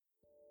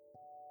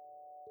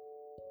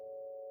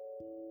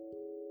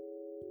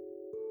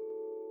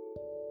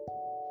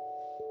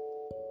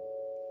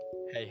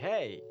Hey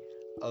hey,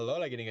 lo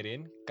lagi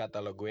dengerin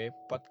Kata Lo Gue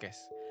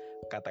Podcast.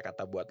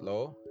 Kata-kata buat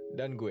lo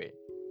dan gue.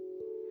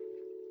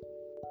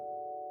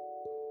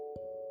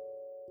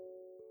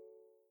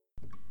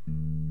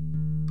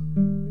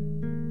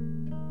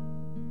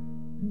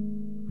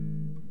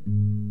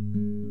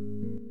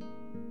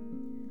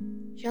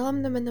 Shalom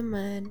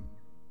teman-teman.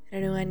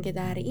 Renungan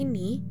kita hari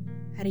ini,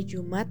 hari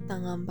Jumat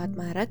tanggal 4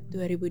 Maret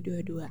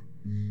 2022,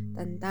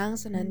 tentang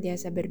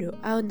senantiasa berdoa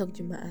untuk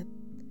jemaat.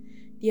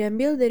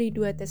 Diambil dari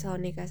 2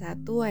 Tesalonika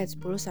 1 ayat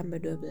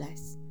 10-12.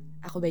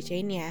 Aku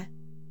bacain ya.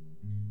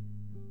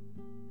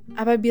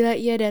 Apabila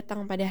ia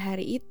datang pada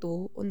hari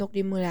itu untuk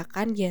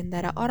dimuliakan di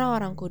antara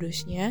orang-orang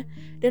kudusnya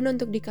dan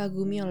untuk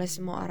dikagumi oleh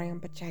semua orang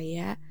yang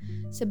percaya,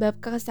 sebab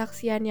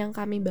kesaksian yang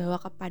kami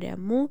bawa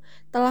kepadamu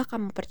telah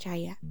kamu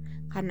percaya.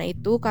 Karena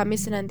itu kami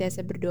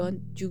senantiasa berdoa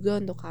juga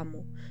untuk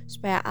kamu,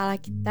 supaya Allah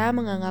kita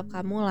menganggap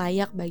kamu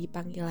layak bagi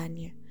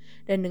panggilannya,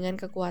 dan dengan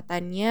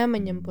kekuatannya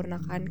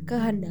menyempurnakan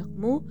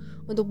kehendakmu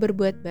untuk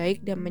berbuat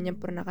baik dan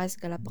menyempurnakan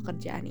segala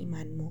pekerjaan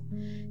imanmu.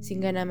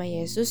 Sehingga nama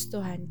Yesus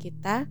Tuhan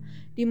kita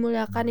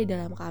dimuliakan di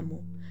dalam kamu,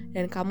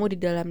 dan kamu di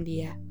dalam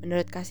Dia,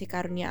 menurut kasih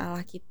karunia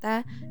Allah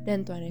kita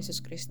dan Tuhan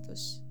Yesus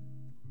Kristus.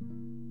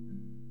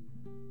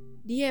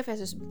 Di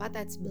Efesus 4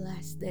 ayat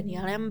 11, dan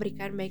Dialah yang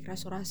memberikan baik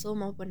rasul-rasul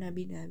maupun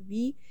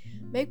nabi-nabi,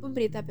 baik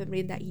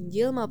pemerintah-pemerintah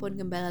Injil maupun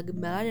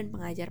gembala-gembala dan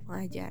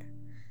pengajar-pengajar.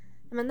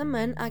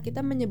 Teman-teman,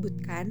 Alkitab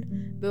menyebutkan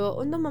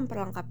bahwa untuk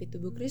memperlengkapi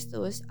tubuh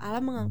Kristus,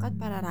 Allah mengangkat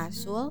para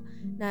rasul,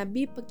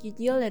 nabi,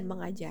 penginjil, dan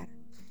pengajar.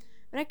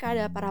 Mereka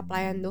adalah para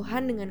pelayan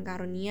Tuhan dengan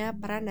karunia,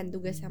 peran, dan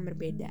tugas yang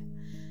berbeda.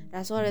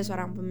 Rasul adalah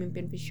seorang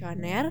pemimpin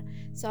visioner,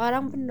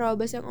 seorang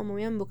penerobos yang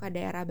umumnya membuka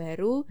daerah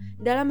baru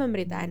dalam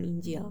pemberitaan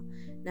Injil.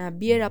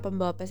 Nabi adalah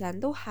pembawa pesan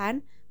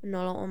Tuhan,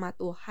 menolong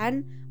umat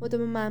Tuhan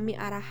untuk memahami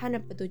arahan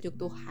dan petunjuk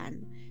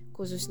Tuhan,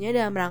 khususnya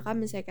dalam rangka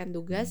menyelesaikan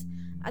tugas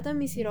atau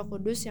misi Roh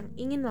Kudus yang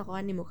ingin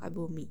dilakukan di muka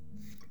bumi.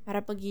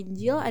 Para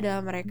penginjil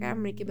adalah mereka yang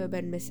memiliki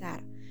beban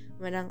besar,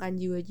 memenangkan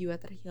jiwa-jiwa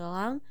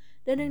terhilang,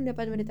 dan yang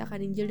dapat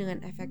memberitakan Injil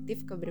dengan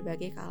efektif ke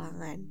berbagai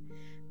kalangan.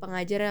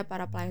 Pengajar adalah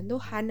para pelayan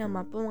Tuhan yang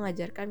mampu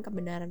mengajarkan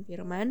kebenaran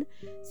firman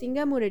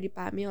sehingga mudah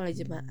dipahami oleh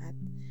jemaat.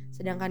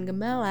 Sedangkan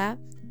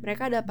gembala,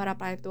 mereka adalah para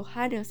pelayan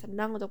Tuhan yang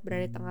senang untuk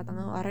berada di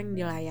tengah-tengah orang yang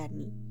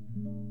dilayani.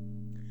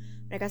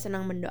 Mereka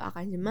senang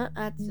mendoakan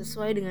jemaat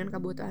sesuai dengan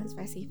kebutuhan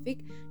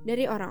spesifik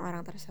dari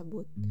orang-orang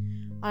tersebut.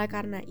 Oleh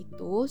karena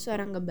itu,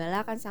 seorang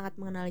gembala akan sangat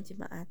mengenali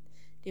jemaat,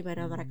 di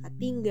mana mereka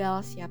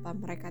tinggal,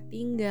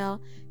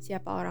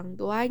 siapa orang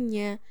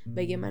tuanya,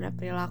 bagaimana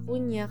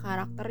perilakunya,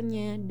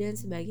 karakternya, dan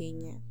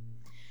sebagainya.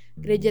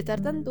 Gereja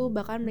tertentu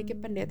bahkan memiliki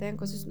pendeta yang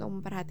khusus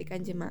untuk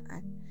memperhatikan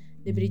jemaat,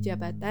 diberi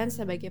jabatan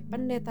sebagai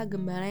pendeta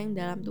gembala yang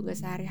dalam tugas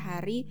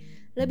sehari-hari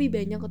lebih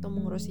banyak untuk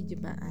mengurusi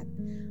jemaat,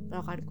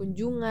 melakukan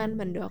kunjungan,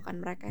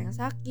 mendoakan mereka yang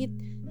sakit,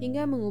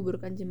 hingga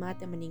menguburkan jemaat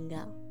yang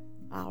meninggal.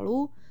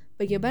 Lalu,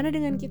 bagaimana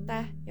dengan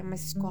kita yang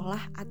masih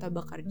sekolah atau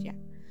bekerja?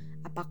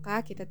 Apakah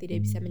kita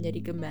tidak bisa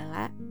menjadi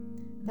gembala?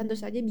 Tentu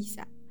saja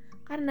bisa,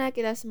 karena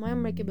kita semua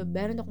memiliki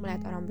beban untuk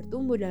melihat orang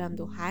bertumbuh dalam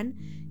Tuhan.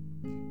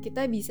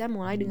 Kita bisa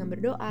mulai dengan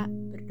berdoa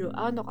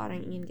untuk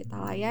orang yang ingin kita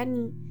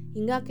layani,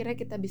 hingga akhirnya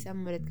kita bisa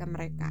memuridkan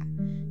mereka.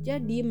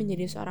 Jadi,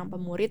 menjadi seorang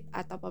pemurid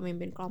atau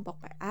pemimpin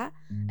kelompok PA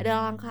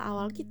adalah langkah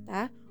awal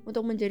kita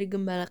untuk menjadi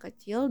gembala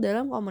kecil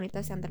dalam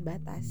komunitas yang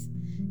terbatas.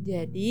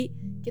 Jadi,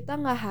 kita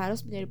nggak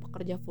harus menjadi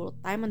pekerja full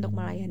time untuk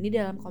melayani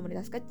dalam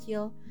komunitas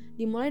kecil.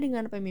 Dimulai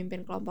dengan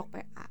pemimpin kelompok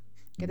PA.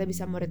 Kita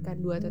bisa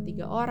muridkan 2 atau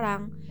 3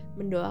 orang,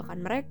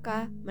 mendoakan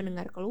mereka,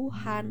 mendengar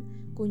keluhan,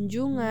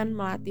 kunjungan,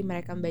 melatih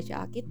mereka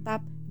membaca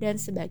Alkitab, dan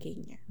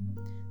sebagainya.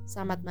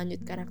 Selamat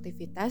melanjutkan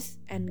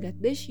aktivitas, and God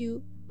bless you.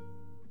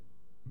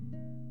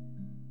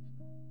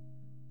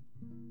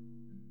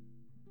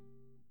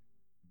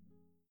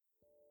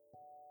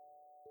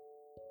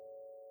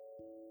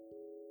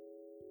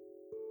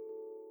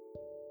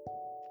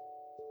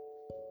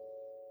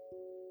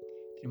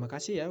 Terima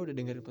kasih ya udah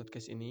dengerin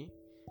podcast ini.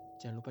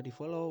 Jangan lupa di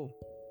follow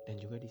dan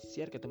juga di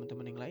share ke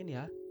teman-teman yang lain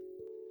ya.